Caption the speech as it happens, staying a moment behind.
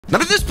Now,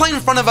 this plane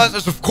in front of us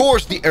is, of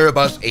course, the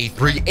Airbus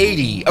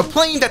A380, a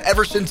plane that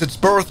ever since its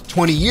birth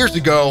 20 years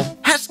ago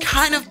has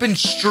kind of been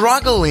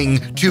struggling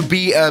to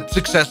be a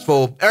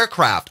successful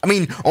aircraft. I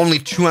mean, only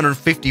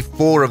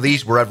 254 of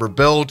these were ever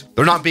built.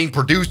 They're not being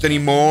produced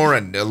anymore,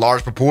 and a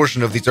large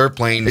proportion of these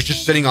airplanes is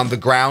just sitting on the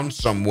ground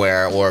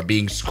somewhere or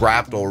being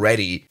scrapped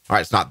already. All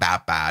right, it's not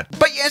that bad.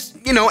 But yes,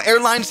 you know,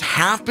 airlines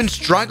have been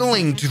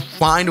struggling to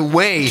find a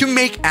way to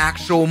make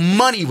actual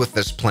money with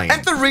this plane.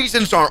 And the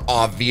reasons are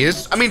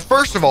obvious. I mean,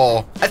 first of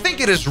all, I think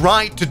it is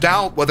right to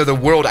doubt whether the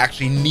world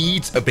actually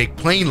needs a big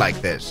plane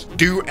like this.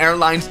 Do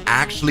airlines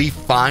actually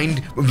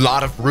find a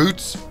lot of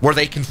routes where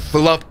they can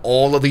fill up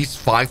all of these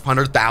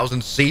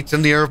 500,000 seats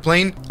in the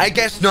airplane? I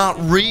guess not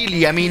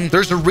really. I mean,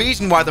 there's a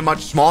reason why the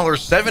much smaller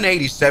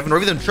 787 or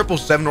even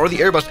 777 or the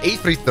Airbus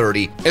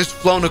A330 is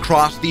flown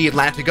across the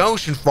Atlantic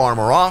Ocean far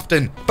more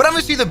often. But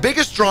obviously the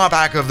biggest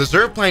drawback of this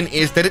airplane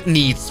is that it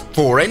needs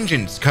 4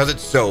 engines because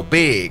it's so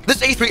big.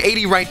 This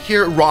A380 right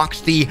here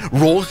rocks the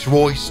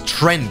Rolls-Royce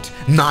Trent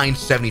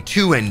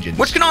 972 engine,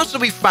 which can also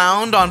be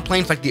found on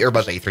planes like the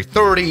Airbus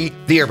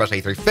A330, the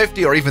Airbus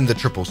A350, or even the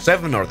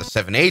 777 or the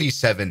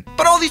 787.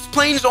 But all these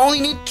planes only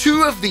need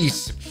 2 of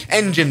these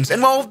engines,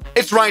 and well,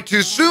 it's right to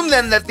assume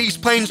then that these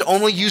planes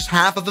only use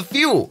half of the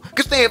fuel,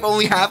 because they have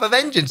only half of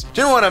engines.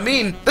 Do you know what I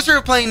mean? This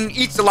airplane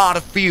eats a lot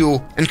of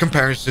fuel in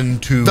comparison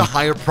to the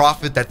higher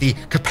profit that the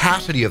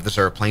capacity of this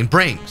airplane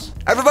brings.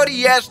 Everybody,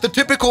 yes, the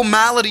typical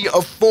malady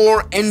of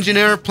 4-engine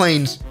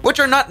airplanes, which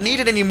are not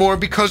needed anymore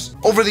because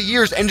over the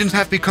years engines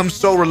have become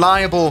so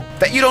reliable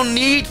that you don't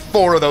need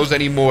 4 of those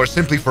anymore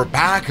simply for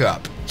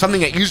backup.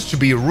 Something that used to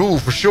be a rule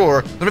for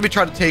sure. Let me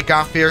try to take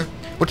off here,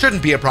 which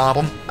shouldn't be a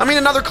problem. I mean,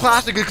 another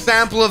classic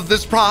example of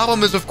this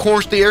problem is, of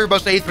course, the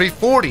Airbus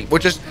A340,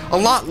 which is a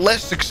lot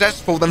less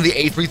successful than the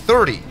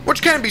A330,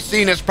 which can be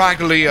seen as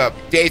practically the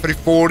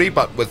A340,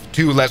 but with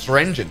 2 lesser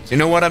engines. You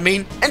know what I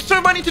mean? And so,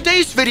 in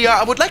today's video,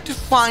 I would like to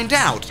find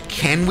out,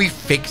 can we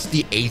fix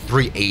the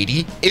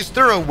A380? Is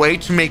there a way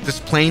to make this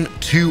plane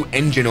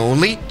 2-engine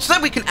only, so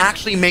that we can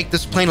actually make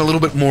this plane a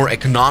little bit more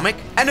economic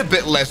and a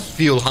bit less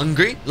fuel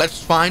hungry?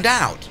 Let's find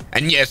out.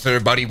 And yes,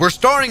 everybody, we're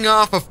starting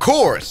off, of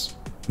course,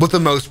 with the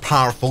most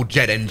powerful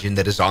jet engine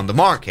that is on the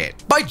market,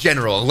 by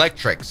General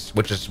Electrics,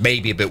 which is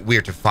maybe a bit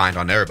weird to find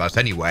on Airbus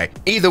anyway.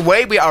 Either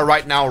way, we are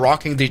right now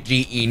rocking the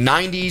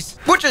GE90s,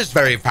 which is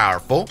very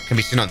powerful, can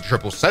be seen on the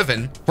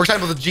 777. For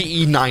example, the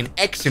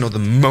GE9X, you know, the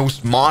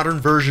most modern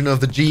version of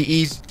the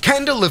GEs,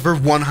 can deliver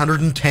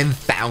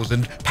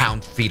 110,000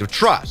 pound-feet of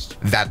thrust.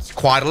 That's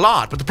quite a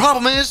lot, but the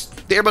problem is,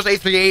 the Airbus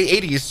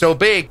A380 is so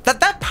big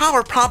that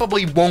power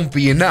probably won't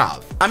be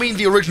enough. I mean,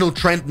 the original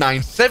Trent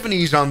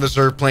 970s on this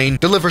airplane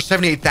deliver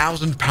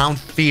 78,000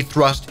 pound-feet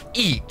thrust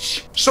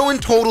each. So in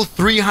total,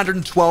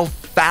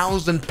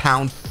 312,000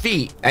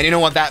 pound-feet. And you know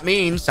what that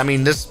means? I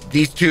mean,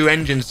 these 2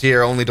 engines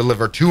here only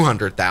deliver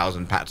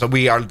 200,000 pounds. So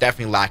we are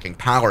definitely lacking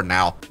power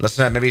now. Let's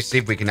maybe see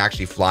if we can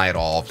actually fly it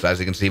all. So as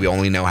you can see, we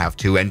only now have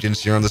 2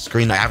 engines here on the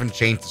screen. I haven't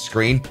changed the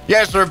screen.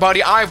 Yes,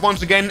 everybody, I've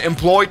once again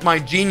employed my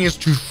genius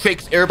to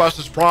fix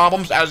Airbus's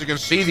problems. As you can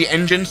see, the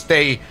engines,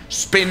 they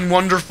spin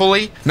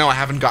wonderfully. No, I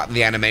haven't gotten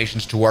the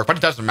animations to work, but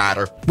it doesn't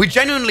matter. We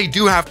genuinely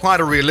do have quite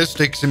a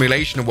realistic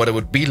simulation of what it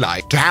would be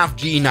like to have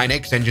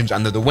GE9X engines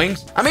under the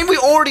wings. I mean, we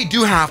already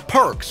do have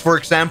perks. For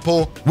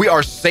example, we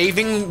are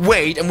saving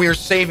weight and we are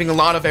saving a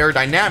lot of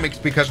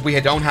aerodynamics because we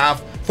don't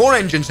have 4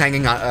 engines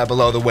hanging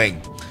below the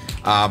wing.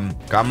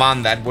 Come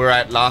on then, we're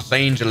at Los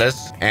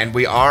Angeles and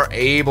we are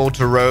able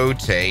to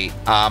rotate,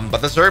 but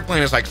this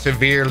airplane is like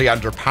severely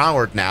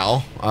underpowered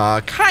now.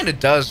 Kind of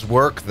does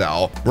work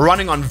though. We're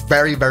running on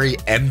very, very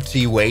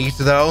empty weight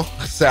though,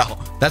 so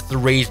that's the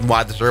reason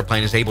why this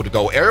airplane is able to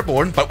go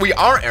airborne, but we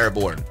are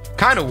airborne.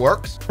 Kind of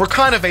works. We're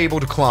kind of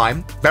able to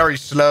climb very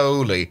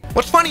slowly.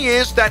 What's funny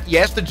is that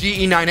yes, the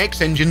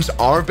GE9X engines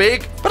are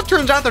big, but it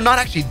turns out they're not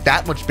actually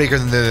that much bigger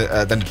than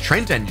the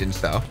Trent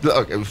engines though.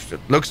 Look, it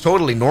looks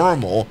totally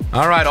normal.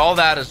 All right, all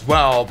that as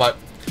well, but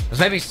let's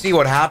maybe see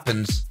what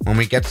happens when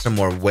we get some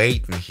more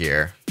weight in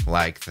here.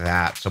 Like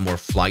that, some more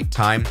flight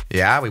time.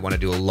 Yeah, we want to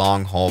do a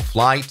long haul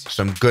flight,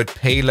 some good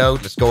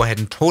payload. Let's go ahead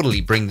and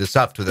totally bring this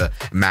up to the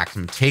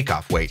maximum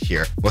takeoff weight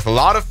here with a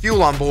lot of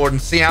fuel on board and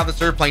see how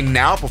this airplane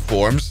now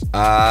performs.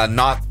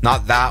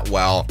 Not that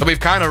well, but we've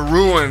kind of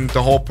ruined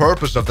the whole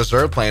purpose of this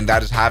airplane,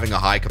 that is having a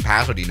high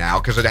capacity now,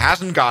 because it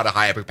hasn't got a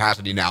high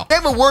capacity now. They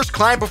have a worse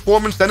climb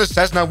performance than a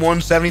Cessna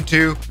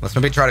 172. Let's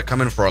maybe try to come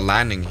in for a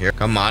landing here.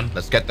 Come on,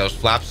 let's get those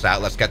flaps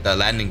out. Let's get the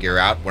landing gear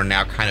out. We're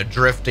now kind of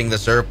drifting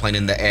this airplane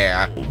in the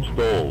air.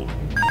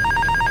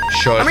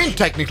 Shush. I mean,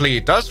 technically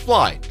it does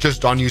fly,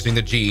 just on using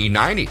the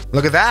GE90.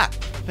 Look at that.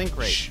 Think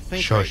rate.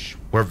 Shush.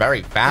 We're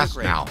very fast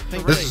now.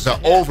 This is an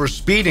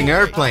over-speeding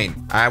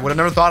airplane. I would have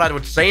never thought I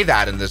would say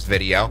that in this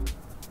video.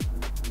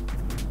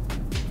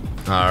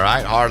 All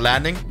right, hard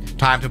landing.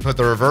 Time to put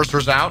the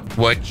reversers out,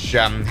 which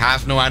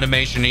has no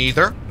animation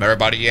either.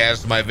 Everybody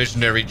has my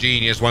visionary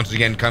genius once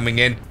again coming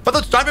in. But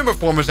the stopping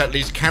performance at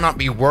least cannot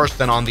be worse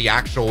than on the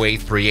actual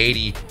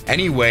A380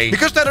 anyway,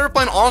 because that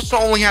airplane also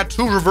only had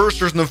 2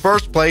 reversers in the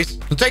first place.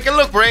 So take a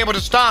look, we're able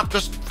to stop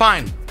just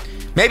fine.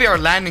 Maybe our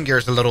landing gear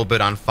is a little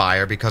bit on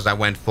fire because I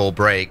went full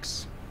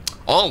brakes.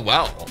 Oh,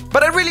 well.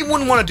 But I really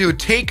wouldn't want to do a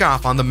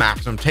takeoff on the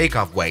maximum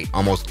takeoff weight.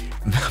 Almost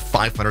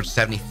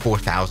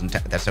 574,000.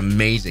 That's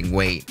amazing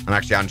weight. I'm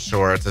actually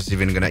unsure if it's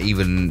even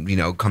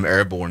gonna come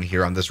airborne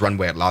here on this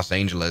runway at Los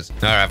Angeles.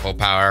 All right, full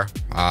power.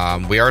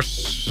 We are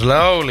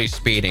slowly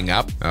speeding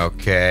up.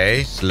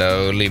 Okay,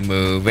 slowly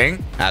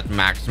moving at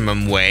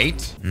maximum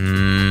weight.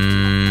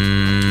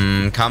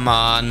 Come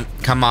on,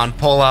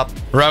 pull up,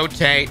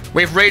 rotate.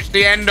 We've reached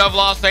the end of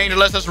Los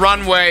Angeles'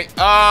 runway.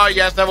 Oh,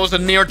 yes, that was a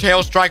near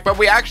tail strike, but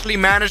we actually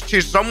managed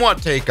to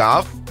somewhat take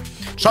off.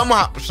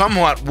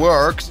 Somewhat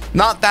works.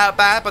 Not that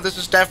bad, but this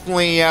is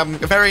definitely a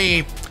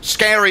very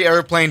scary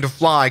airplane to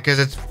fly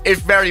because it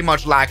very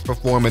much lacks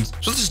performance.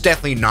 So this is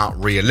definitely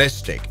not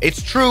realistic.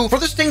 It's true, for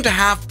this thing to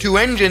have 2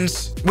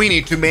 engines, we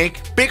need to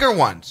make bigger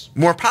ones,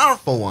 more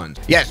powerful ones.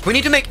 Yes, we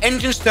need to make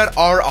engines that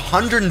are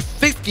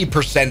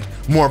 150%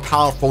 more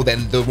powerful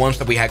than the ones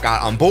that we had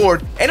got on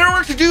board. And in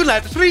order to do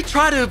that, we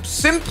try to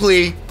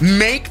simply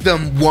make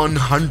them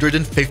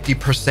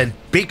 150%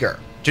 bigger.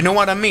 Do you know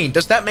what I mean?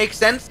 Does that make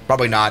sense?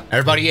 Probably not.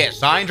 Everybody,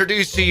 yes, I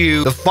introduce to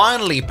you the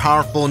finally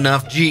powerful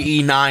enough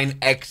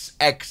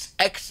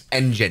GE9XXX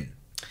engine.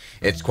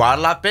 It's quite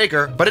a lot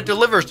bigger, but it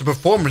delivers the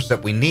performance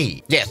that we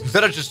need. Yes,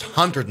 instead of just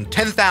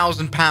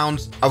 110,000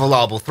 pounds of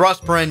allowable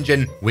thrust per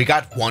engine, we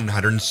got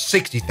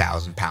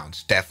 160,000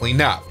 pounds. Definitely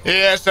enough.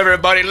 Yes,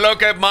 everybody,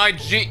 look at my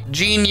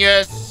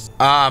genius.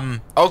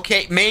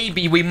 Okay,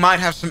 maybe we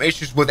might have some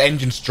issues with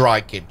engine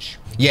strikage.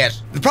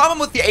 Yes, the problem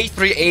with the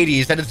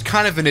A380 is that it's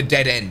kind of in a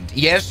dead end.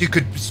 Yes, you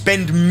could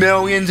spend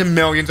millions and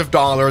millions of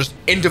dollars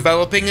in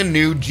developing a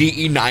new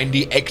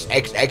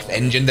GE90XXX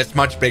engine that's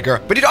much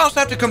bigger, but you'd also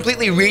have to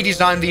completely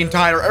redesign the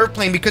entire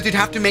airplane because you'd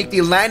have to make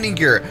the landing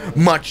gear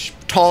much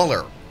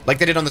taller, like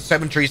they did on the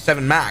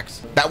 737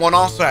 MAX. That one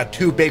also had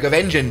 2 big of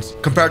engines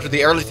compared to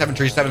the early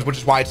 737s, which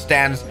is why it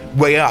stands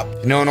way up.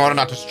 You know, in order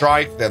not to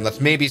strike them,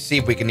 let's maybe see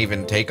if we can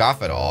even take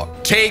off at all.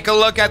 Take a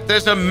look at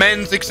this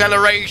immense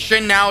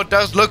acceleration. Now it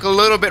does look a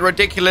little bit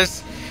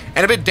ridiculous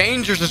and a bit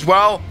dangerous as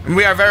well. And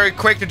we are very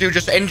quick to do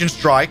just engine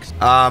strikes.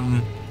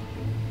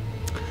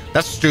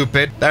 That's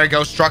stupid. There we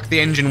go, struck the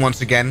engine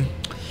once again.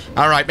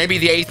 All right, maybe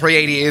the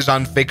A380 is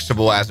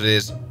unfixable as it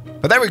is.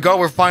 But there we go,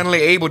 we're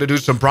finally able to do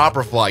some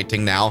proper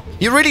flighting now.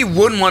 You really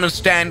wouldn't want to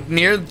stand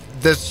near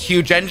this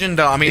huge engine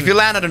though. I mean, if you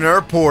land at an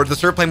airport,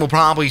 this airplane will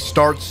probably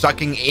start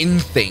sucking in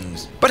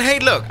things. But hey,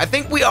 look, I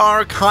think we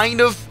are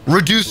kind of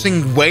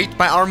reducing weight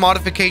by our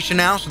modification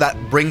now, so that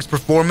brings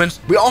performance.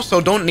 We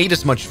also don't need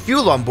as much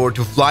fuel on board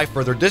to fly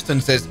further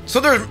distances, so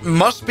there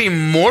must be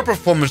more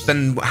performance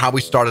than how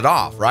we started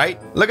off, right?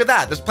 Look at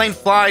that, this plane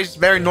flies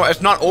very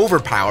it's not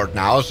overpowered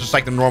now, it's just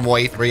like the normal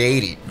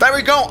A380. There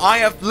we go, I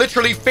have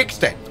literally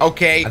fixed it.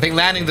 Okay, I think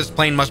landing this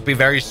plane must be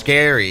very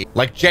scary,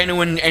 like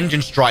genuine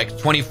engine strikes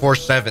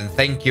 24/7.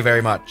 Thank you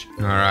very much.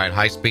 All right,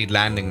 high-speed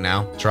landing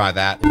now. Try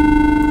that.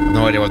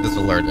 No idea what this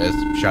alert is.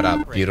 Shut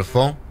up.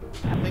 Beautiful.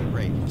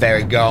 There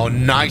we go.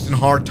 Nice and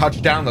hard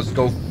touchdown. Let's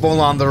go full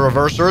on the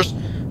reversers.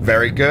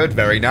 Very good.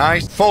 Very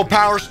nice. Full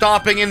power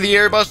stopping in the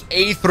Airbus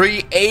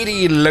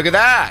A380. Look at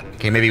that.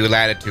 Okay, maybe we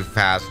landed too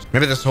fast.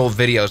 Maybe this whole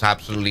video is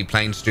absolutely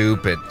plain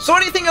stupid. So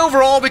anything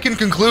overall, we can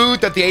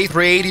conclude that the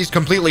A380 is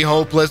completely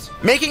hopeless.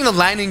 Making the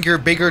landing gear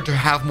bigger to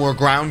have more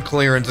ground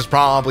clearance is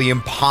probably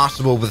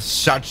impossible with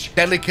such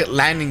delicate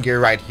landing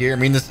gear right here. I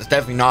mean, this is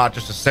definitely not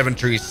just a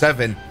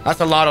 737. That's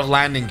a lot of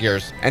landing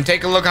gears. And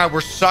take a look how we're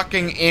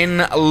sucking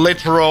in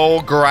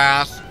literal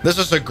grass. This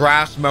is a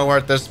grass mower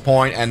at this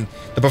point, and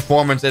the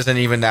performance isn't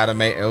even that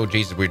amazing. Oh,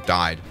 Jesus, we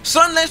died.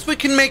 So unless we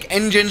can make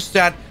engines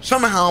that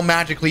somehow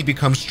magically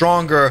become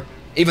stronger,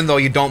 even though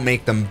you don't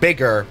make them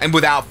bigger, and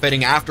without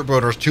fitting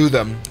afterburners to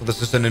them,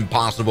 this is an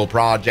impossible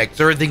project.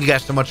 So thank you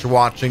guys so much for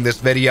watching this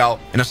video,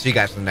 and I'll see you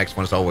guys in the next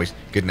one. As always,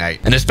 good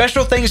night. And a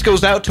special thanks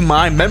goes out to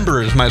my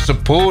members, my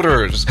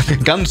supporters: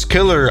 Guns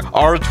Killer,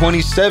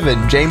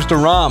 R27, James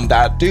Duram,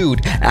 That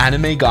Dude,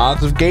 Anime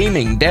Gods of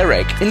Gaming,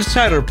 Derek,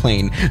 Insider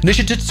Plane,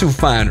 Nishijitsu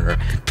Finder,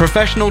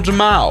 Professional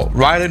Jamal,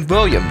 Ryland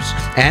Williams,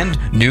 and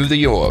New the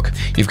York.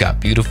 You've got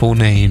beautiful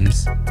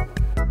names.